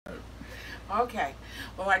Okay,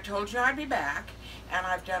 well, I told you I'd be back, and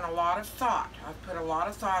I've done a lot of thought. I've put a lot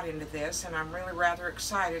of thought into this, and I'm really rather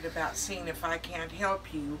excited about seeing if I can't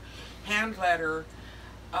help you hand letter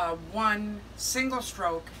one single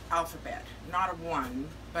stroke alphabet. Not a one,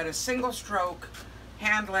 but a single stroke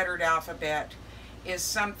hand lettered alphabet is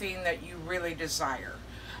something that you really desire.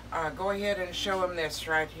 Go ahead and show them this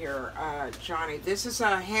right here, Johnny. This is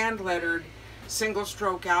a hand lettered single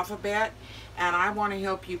stroke alphabet, and I want to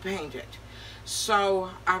help you paint it.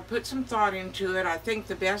 So I've put some thought into it. I think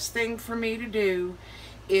the best thing for me to do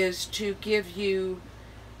is to give you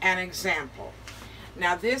an example.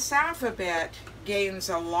 Now, this alphabet gains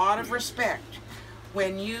a lot of respect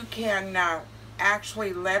when you can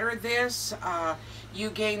actually letter this.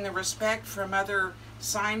 You gain the respect from other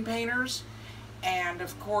sign painters, and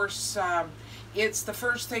of course it's the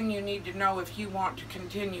first thing you need to know if you want to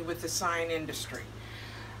continue with the sign industry.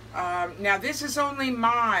 Now, this is only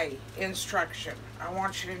my instruction. I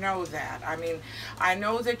want you to know that. I mean, I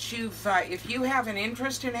know that you've, if you have an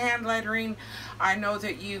interest in hand lettering, I know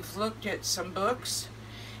that you've looked at some books,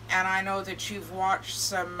 and I know that you've watched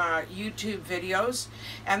some YouTube videos,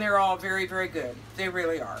 and they're all very, very good. They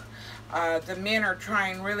really are. The men are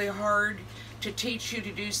trying really hard to teach you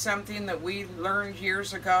to do something that we learned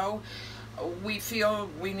years ago. We feel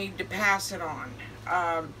we need to pass it on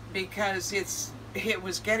because it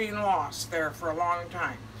was getting lost there for a long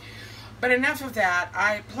time. But enough of that.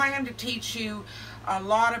 I plan to teach you a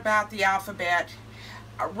lot about the alphabet.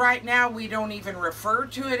 Right now we don't even refer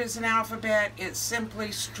to it as an alphabet. It's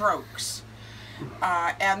simply strokes.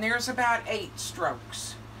 And there's about 8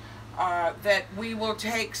 strokes that we will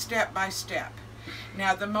take step by step.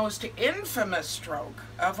 Now, the most infamous stroke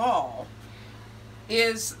of all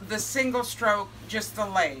is the single stroke, just the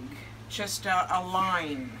leg, just a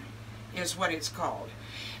line is what it's called.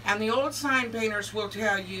 And the old sign painters will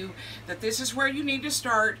tell you that this is where you need to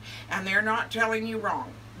start, and they're not telling you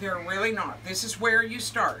wrong. They're really not. This is where you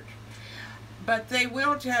start. But they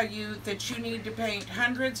will tell you that you need to paint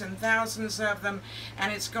hundreds and thousands of them,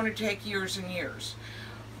 and it's going to take years and years.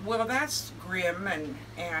 Well, that's grim and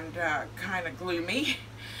kind of gloomy.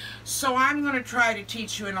 So I'm going to try to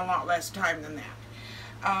teach you in a lot less time than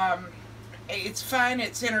that. It's fun,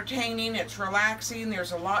 it's entertaining, it's relaxing,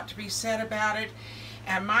 there's a lot to be said about it,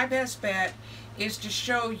 and my best bet is to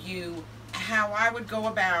show you how I would go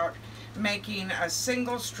about making a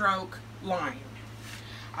single stroke line.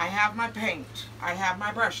 I have my paint, I have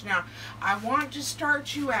my brush. Now, I want to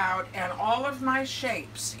start you out, and all of my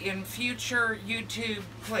shapes in future YouTube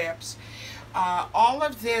clips, all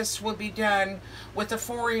of this will be done with a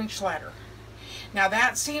 4-inch letter. Now,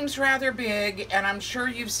 that seems rather big, and I'm sure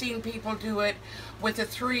you've seen people do it with a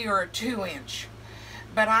 3 or a 2-inch.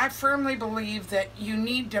 But I firmly believe that you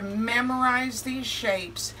need to memorize these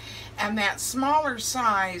shapes, and that smaller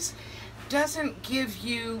size doesn't give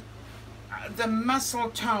you the muscle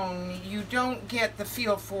tone. You don't get the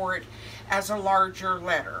feel for it as a larger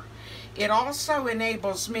letter. It also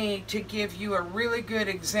enables me to give you a really good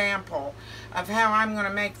example of how I'm going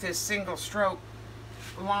to make this single stroke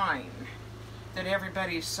line that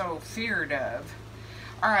everybody's so feared of.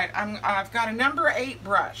 Alright, I've got a number 8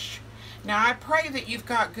 brush. Now, I pray that you've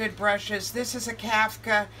got good brushes. This is a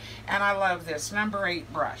Kafka, and I love this, number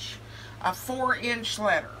 8 brush. A 4-inch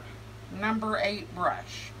letter, number 8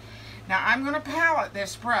 brush. Now, I'm going to palette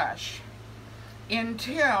this brush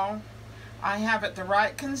until I have it the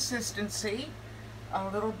right consistency, a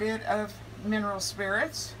little bit of mineral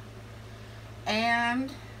spirits,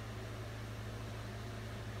 and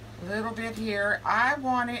a little bit here. I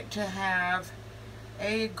want it to have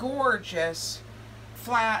a gorgeous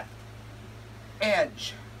flat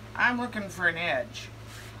edge. I'm looking for an edge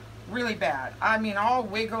really bad. I mean, I'll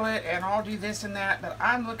wiggle it and I'll do this and that, but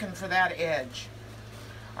I'm looking for that edge.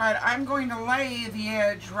 Alright, I'm going to lay the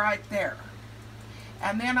edge right there,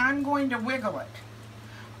 and then I'm going to wiggle it.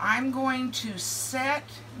 I'm going to set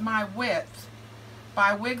my width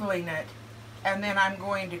by wiggling it, and then I'm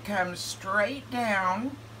going to come straight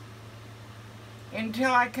down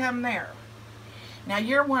until I come there. Now,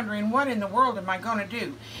 you're wondering, what in the world am I going to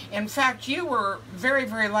do? In fact, you were very,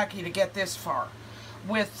 very lucky to get this far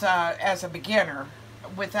with as a beginner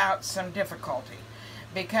without some difficulty,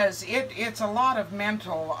 because it's a lot of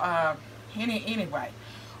mental anyway.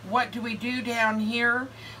 What do we do down here?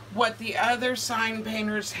 What the other sign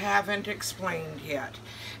painters haven't explained yet,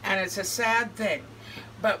 and it's a sad thing.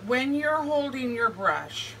 But when you're holding your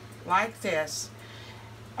brush like this,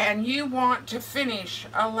 and you want to finish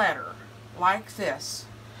a letter like this,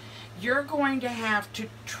 you're going to have to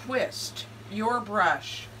twist your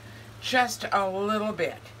brush just a little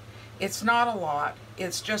bit. It's not a lot.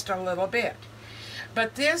 It's just a little bit.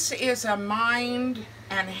 But this is a mind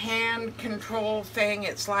and hand control thing.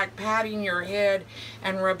 It's like patting your head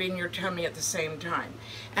and rubbing your tummy at the same time.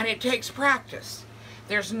 And it takes practice.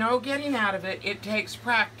 There's no getting out of it. It takes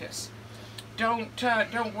practice. Don't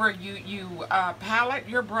worry. You palette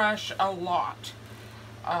your brush a lot.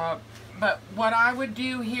 But what I would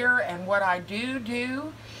do here, and what I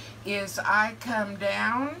do is I come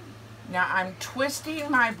down. Now I'm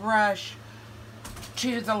twisting my brush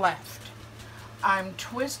to the left. I'm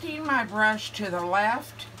twisting my brush to the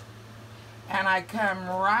left, and I come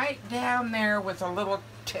right down there with a little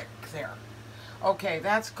tick there. Okay,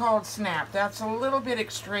 that's called snap. That's a little bit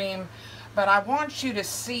extreme, but I want you to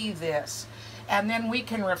see this, and then we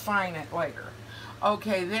can refine it later.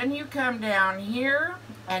 Okay, then you come down here,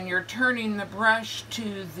 and you're turning the brush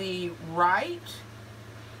to the right,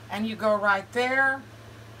 and you go right there.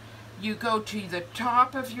 You go to the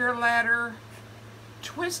top of your letter,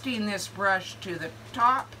 twisting this brush to the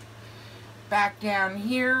top, back down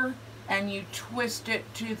here, and you twist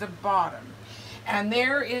it to the bottom. And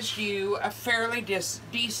there is you a fairly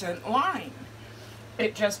decent line.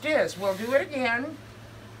 It just is. We'll do it again.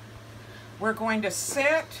 We're going to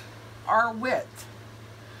set our width.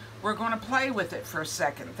 We're going to play with it for a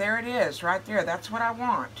second. There it is, right there. That's what I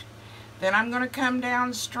want. Then I'm going to come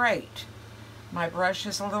down straight. My brush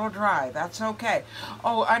is a little dry. That's okay.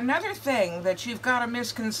 Oh, another thing that you've got a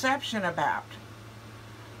misconception about.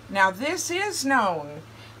 Now, this is known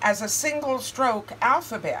as a single stroke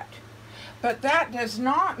alphabet, but that does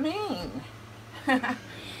not mean,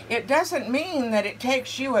 it doesn't mean that it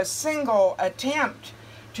takes you a single attempt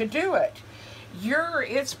to do it.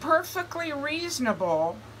 It's perfectly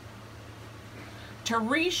reasonable to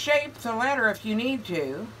reshape the letter if you need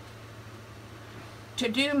to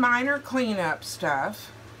do minor cleanup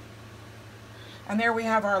stuff. And there we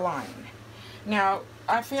have our line. Now,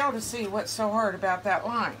 I fail to see what's so hard about that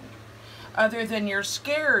line. Other than you're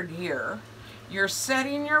scared here, you're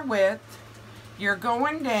setting your width, you're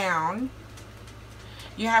going down,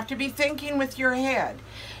 you have to be thinking with your head.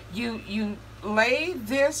 You lay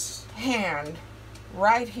this hand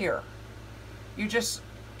right here.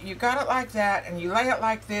 You got it like that, and you lay it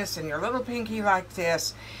like this, and your little pinky like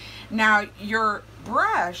this. Now, your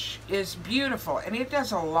brush is beautiful, and it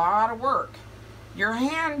does a lot of work. Your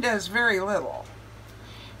hand does very little.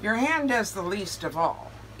 Your hand does the least of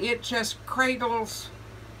all. It just cradles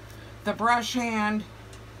the brush hand,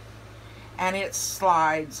 and it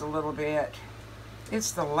slides a little bit.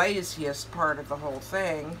 It's the laziest part of the whole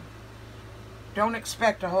thing. Don't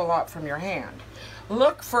expect a whole lot from your hand.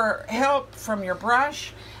 Look for help from your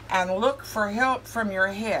brush, and look for help from your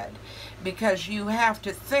head, because you have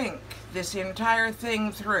to think this entire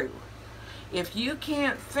thing through. If you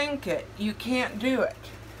can't think it, you can't do it.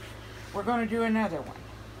 We're going to do another one.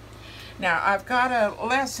 Now, I've got a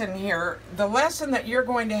lesson here. The lesson that you're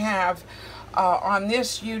going to have on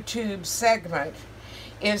this YouTube segment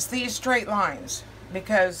is these straight lines,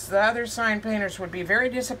 because the other sign painters would be very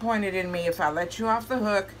disappointed in me if I let you off the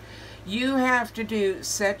hook. You have to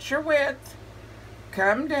set your width,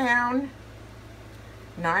 come down,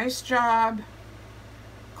 nice job,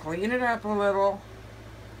 clean it up a little.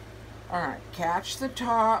 All right, catch the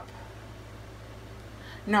top.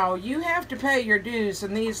 No, you have to pay your dues,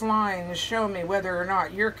 and these lines show me whether or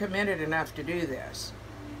not you're committed enough to do this.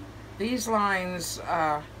 These lines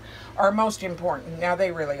are most important. Now,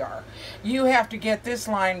 they really are. You have to get this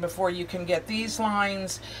line before you can get these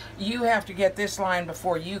lines. You have to get this line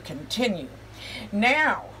before you continue.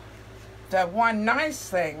 Now, the one nice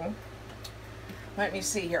thing, let me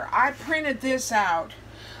see here. I printed this out.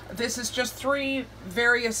 This is just 3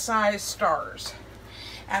 various size stars.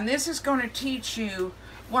 And this is going to teach you,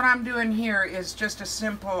 what I'm doing here is just a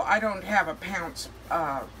simple, I don't have a pounce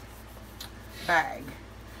bag.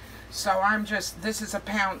 So this is a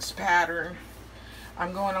pounce pattern.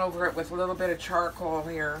 I'm going over it with a little bit of charcoal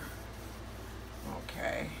here.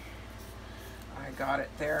 Okay, I got it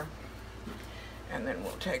there. And then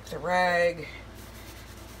we'll take the rag,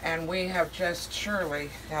 and we have just, surely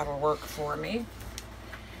that'll work for me.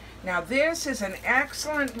 Now, this is an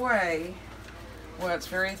excellent way. Well, it's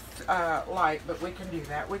very light, but we can do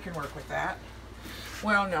that. We can work with that.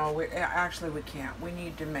 Well, no, actually we can't. We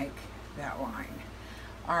need to make that line.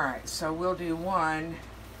 All right, so we'll do one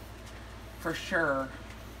for sure,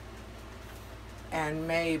 and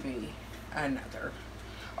maybe another.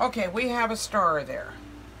 Okay, we have a star there.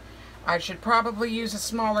 I should probably use a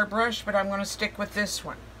smaller brush, but I'm going to stick with this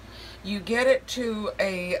one. You get it to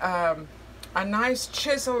a nice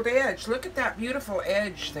chiseled edge. Look at that beautiful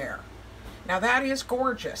edge there. Now that is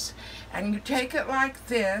gorgeous. And you take it like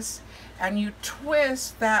this and you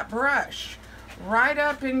twist that brush right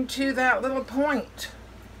up into that little point.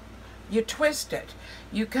 You twist it.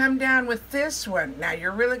 You come down with this one. Now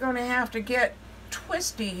you're really going to have to get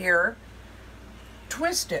twisty here.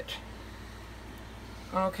 Twist it.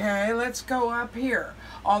 Okay, let's go up here.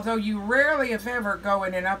 Although you rarely, if ever, go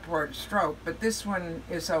in an upward stroke, but this one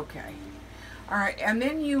is okay. All right, and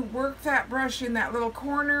then you work that brush in that little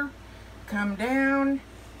corner, come down.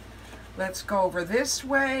 Let's go over this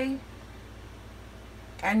way.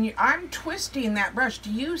 And I'm twisting that brush. Do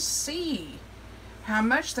you see how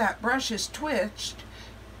much that brush is twisted?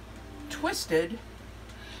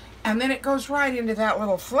 And then it goes right into that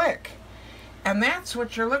little flick. And that's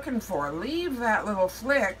what you're looking for. Leave that little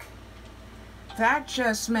flick. That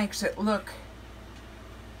just makes it look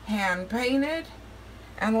hand painted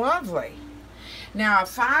and lovely. Now a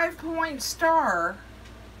 5-point star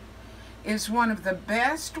is one of the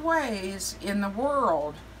best ways in the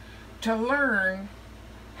world to learn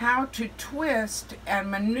how to twist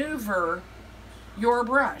and maneuver your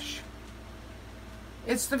brush.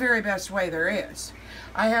 It's the very best way there is.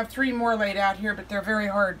 I have 3 more laid out here, but they're very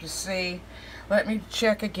hard to see. Let me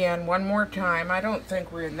check again one more time. I don't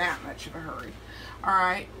think we're in that much of a hurry. All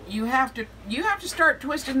right, you have to start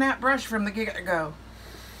twisting that brush from the get-go.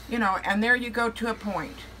 You know, and there you go to a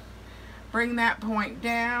point. Bring that point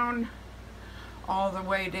down all the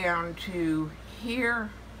way down to here.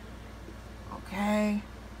 Okay.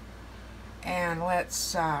 And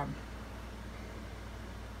let's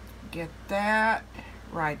get that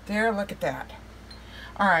right there. Look at that.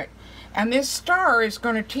 All right, and this star is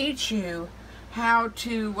going to teach you how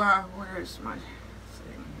to, where's my thing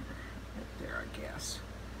here? Right there, I guess.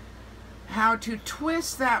 How to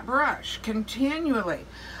twist that brush continually.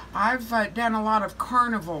 I've done a lot of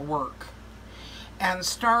carnival work, and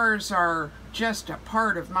stars are just a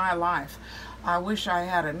part of my life. I wish I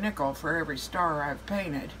had a nickel for every star I've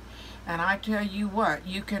painted. And I tell you what,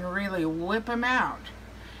 you can really whip them out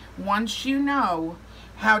once you know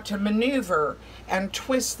how to maneuver and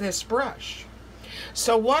twist this brush.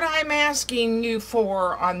 So what I'm asking you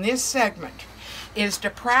for on this segment is to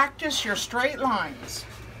practice your straight lines.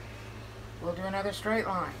 We'll do another straight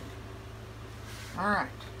line. All right,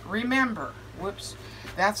 remember, whoops,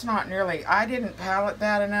 that's not nearly, I didn't palette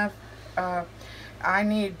that enough. I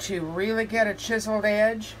need to really get a chiseled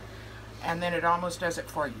edge, and then it almost does it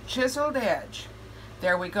for you. Chiseled edge.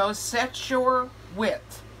 There we go. Set your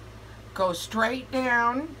width. Go straight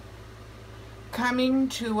down, coming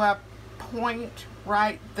to a point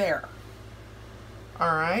right there.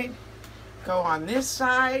 All right. Go on this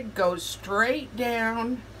side. Go straight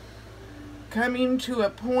down, coming to a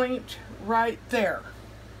point right there.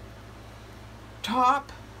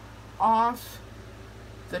 Top off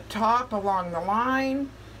the top along the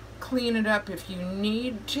line. Clean it up if you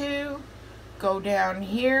need to. Go down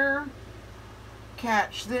here,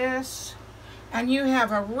 catch this, and you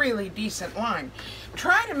have a really decent line.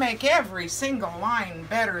 Try to make every single line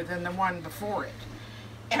better than the one before it.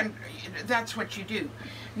 And that's what you do.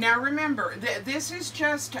 Now remember, this is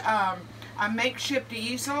just a makeshift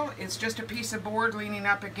easel. It's just a piece of board leaning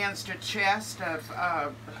up against a chest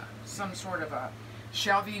of some sort of a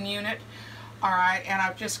shelving unit. All right, and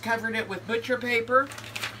I've just covered it with butcher paper.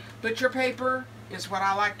 Butcher paper is what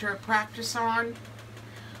I like to practice on.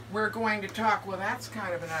 We're going to talk, well, that's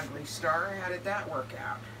kind of an ugly star. How did that work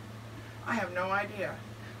out? I have no idea.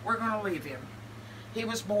 We're going to leave him. He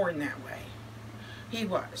was born that way. He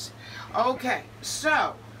was. Okay,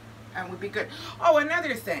 so, and would be good. Oh,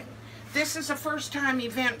 another thing. This is a first-time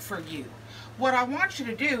event for you. What I want you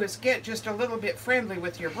to do is get just a little bit friendly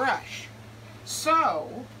with your brush.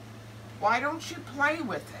 So, why don't you play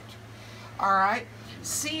with it? All right?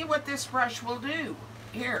 See what this brush will do.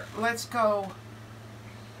 Here, let's go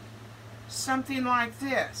something like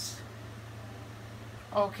this.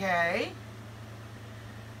 Okay.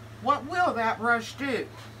 What will that brush do?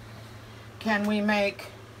 Can we make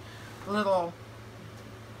little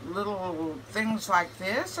things like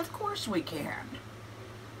this? Of course we can.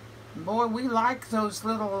 Boy, we like those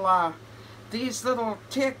little, these little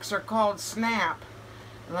ticks are called snap.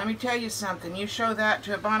 And let me tell you something, you show that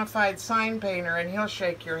to a bona fide sign painter and he'll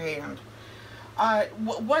shake your hand.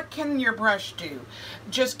 What can your brush do?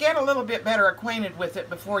 Just get a little bit better acquainted with it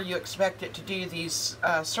before you expect it to do these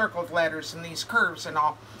circled letters and these curves and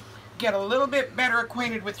all. Get a little bit better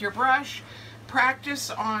acquainted with your brush. Practice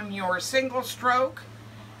on your single stroke.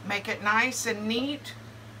 Make it nice and neat.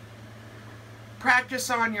 Practice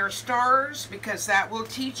on your stars, because that will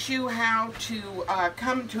teach you how to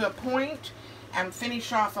come to a point and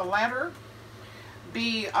finish off a letter.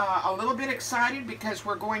 be a little bit excited because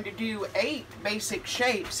we're going to do 8 basic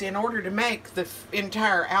shapes in order to make the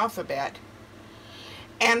entire alphabet.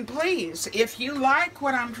 And please, if you like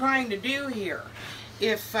what I'm trying to do here,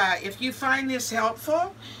 if you find this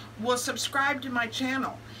helpful, well, subscribe to my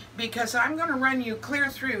channel, because I'm going to run you clear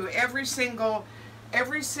through every single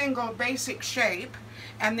basic shape,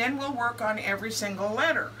 and then we'll work on every single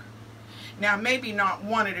letter. Now, maybe not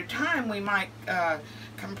one at a time. We might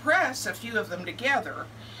compress a few of them together,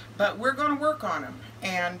 but we're going to work on them.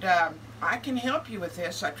 And I can help you with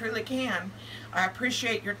this. I truly can. I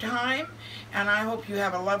appreciate your time, and I hope you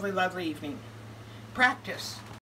have a lovely, lovely evening. Practice.